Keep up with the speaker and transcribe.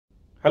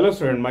Hello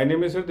student, my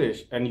name is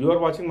Hridesh and you are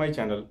watching my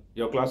channel,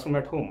 Your Classroom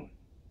at Home.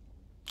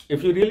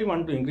 If you really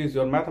want to increase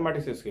your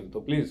mathematics skill,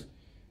 so please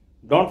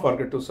don't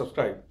forget to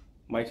subscribe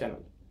my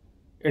channel.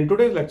 In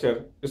today's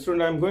lecture,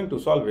 student, I am going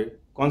to solve a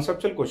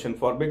conceptual question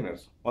for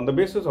beginners on the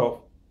basis of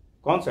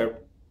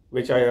concept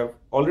which I have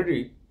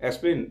already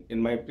explained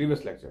in my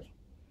previous lecture.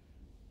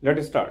 Let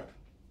us start.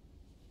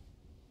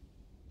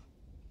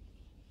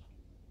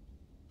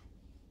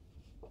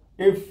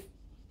 If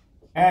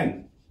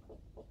n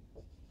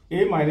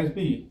a minus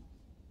b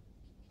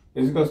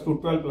is equals to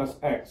 12 plus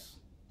x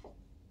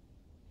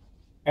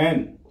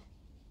and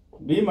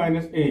b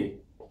minus a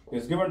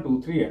is given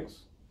to 3x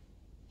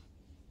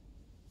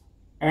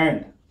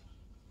and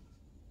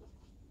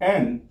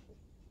n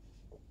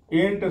a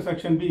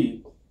intersection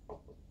b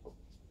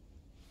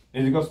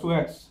is equals to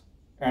x,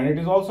 and it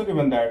is also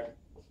given that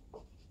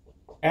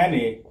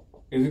na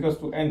is equals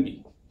to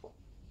nb,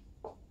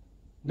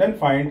 then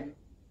find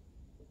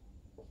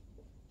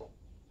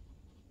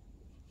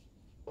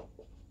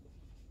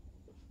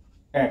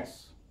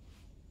x.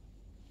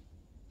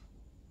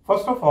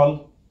 First of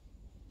all,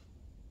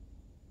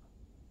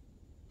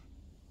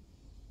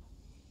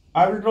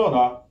 I will draw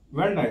the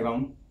Venn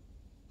diagram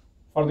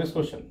for this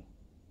question.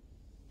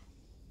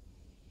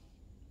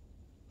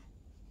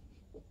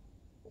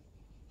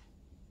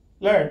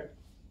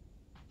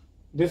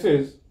 This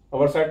is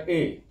our set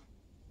A,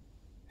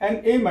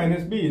 and A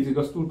minus B is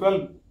equals to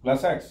 12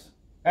 plus x,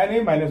 and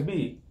A minus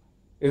B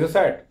is a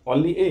set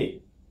only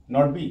A,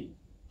 not B.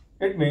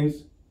 It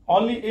means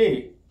only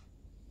A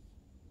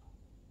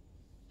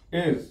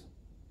is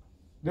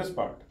this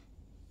part.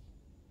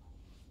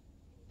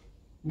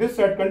 This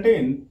set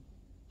contains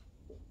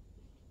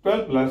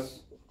 12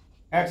 plus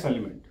x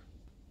element,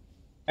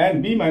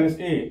 and B minus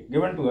A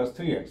given to us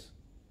 3x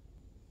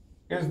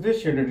is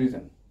this shaded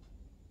region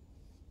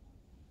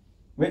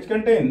which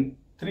contain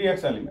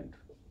 3x element,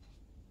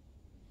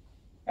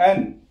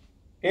 and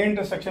A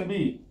intersection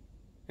B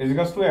is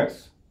equals to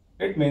x.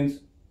 It means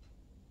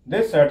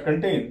this set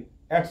contains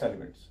x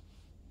elements.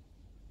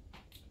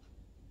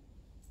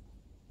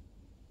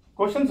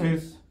 Question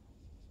says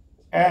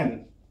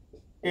n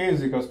a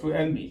is equals to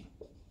nb.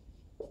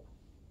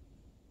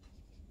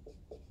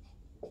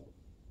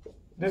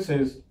 This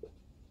is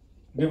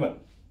given.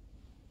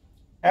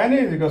 N a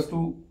is equals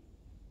to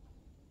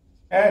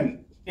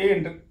n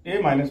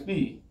a minus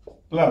b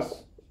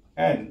plus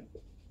n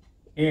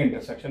a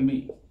intersection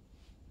b.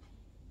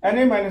 N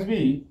a minus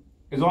b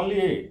is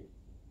only a,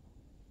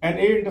 and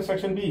a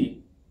intersection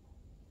b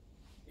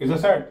is a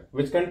set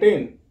which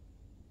contains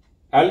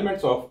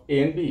elements of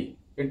A and B.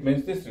 It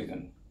means this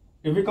region.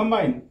 If we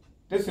combine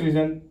this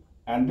region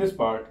and this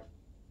part,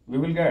 we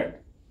will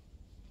get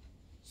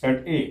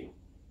set A.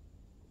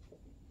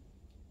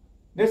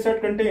 This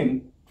set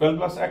contains 12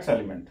 plus x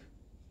element.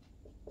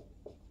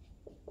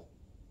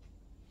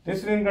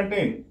 This region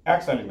contains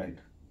x element.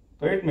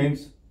 So it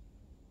means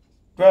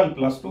 12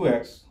 plus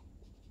 2x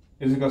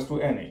is equals to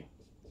Na.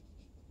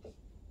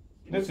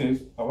 This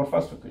is our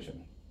first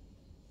equation.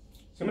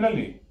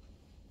 Similarly,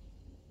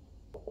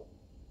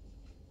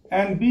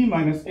 nb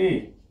minus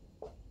a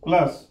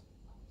plus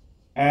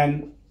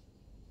n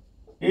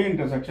a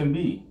intersection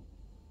b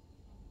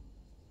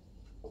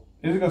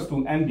is equals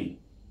to nb.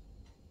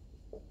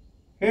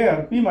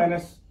 Here p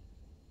minus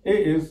a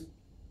is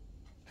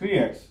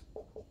 3x,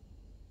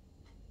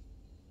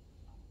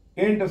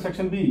 a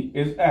intersection b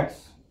is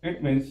x.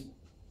 It means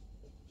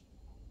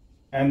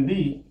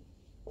nb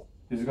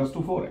is equals to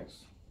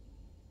 4x.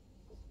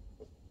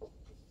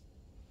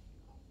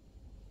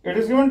 It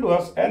is given to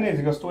us n is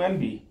equals to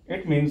nb.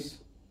 It means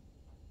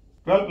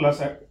 12 plus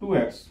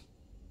 2x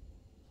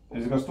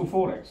is equals to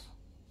 4x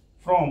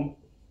from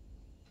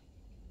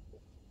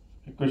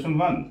equation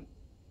 1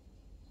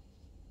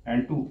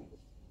 and 2.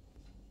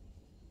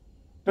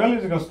 12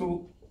 is equals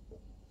to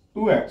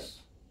 2x.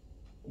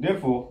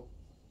 Therefore,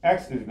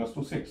 x is equals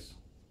to 6.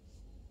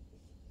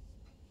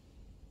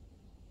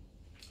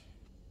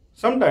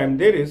 Sometimes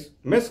there is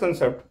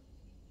misconception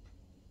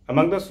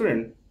among the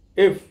student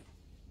if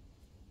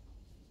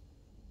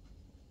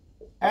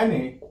Na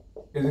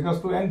is equals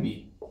to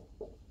Nb.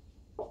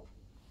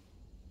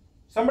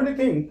 Somebody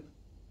think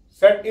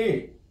set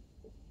A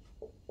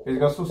is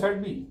equals to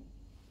set B,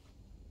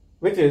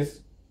 which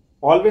is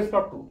always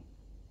not true.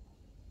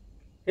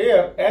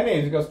 Here Na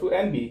is equals to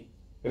Nb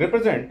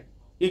represent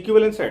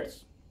equivalent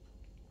sets.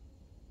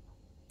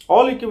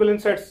 All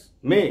equivalent sets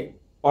may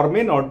or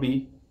may not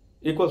be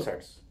equal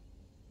sets,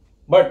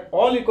 but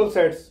all equal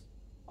sets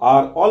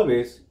are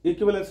always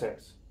equivalent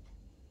sets.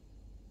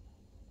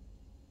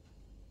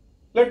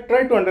 Let's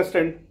try to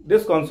understand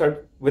this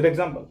concept with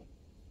example.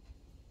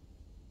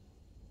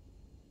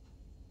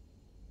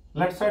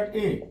 Let set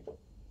A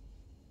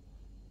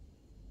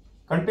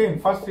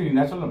contain first three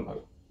natural number.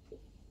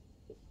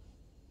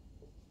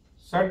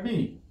 Set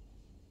B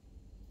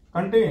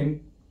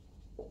contain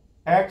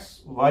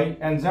x, y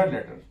and z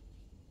letter.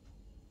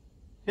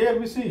 Here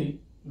we see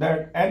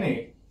that Na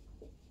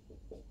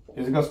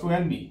is equals to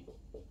Nb.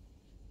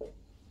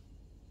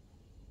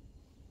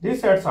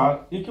 These sets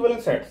are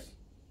equivalent sets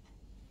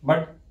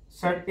But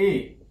set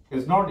A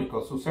is not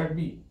equal to set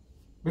B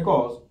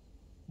because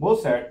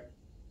both sets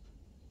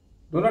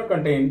do not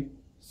contain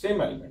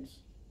same elements.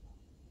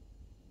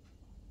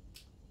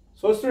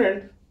 So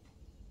student,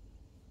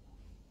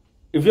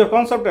 if your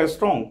concept is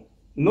strong,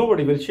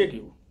 nobody will shake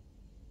you.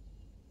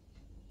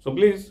 So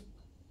please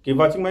keep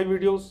watching my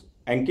videos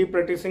and keep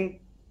practicing.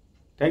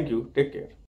 Thank you. Take care.